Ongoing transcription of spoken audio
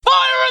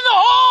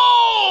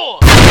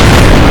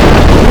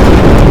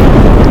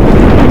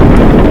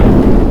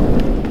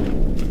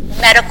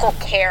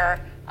medical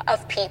care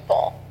of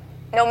people,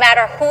 no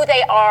matter who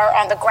they are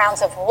on the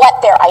grounds of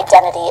what their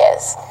identity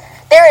is.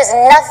 There is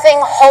nothing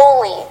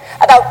holy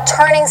about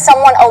turning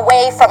someone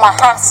away from a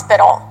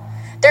hospital.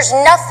 There's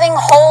nothing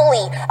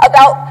holy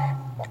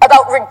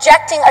about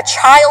rejecting a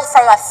child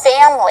from a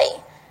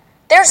family.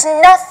 There's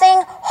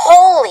nothing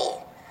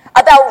holy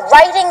about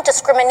writing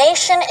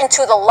discrimination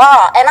into the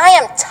law. And I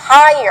am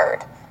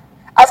tired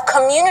of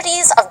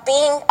communities of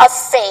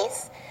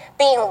faith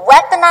being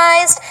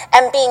weaponized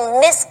and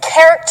being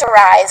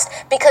mischaracterized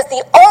because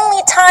the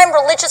only time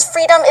religious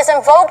freedom is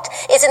invoked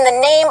is in the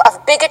name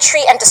of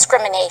bigotry and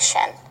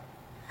discrimination.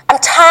 I'm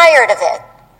tired of it.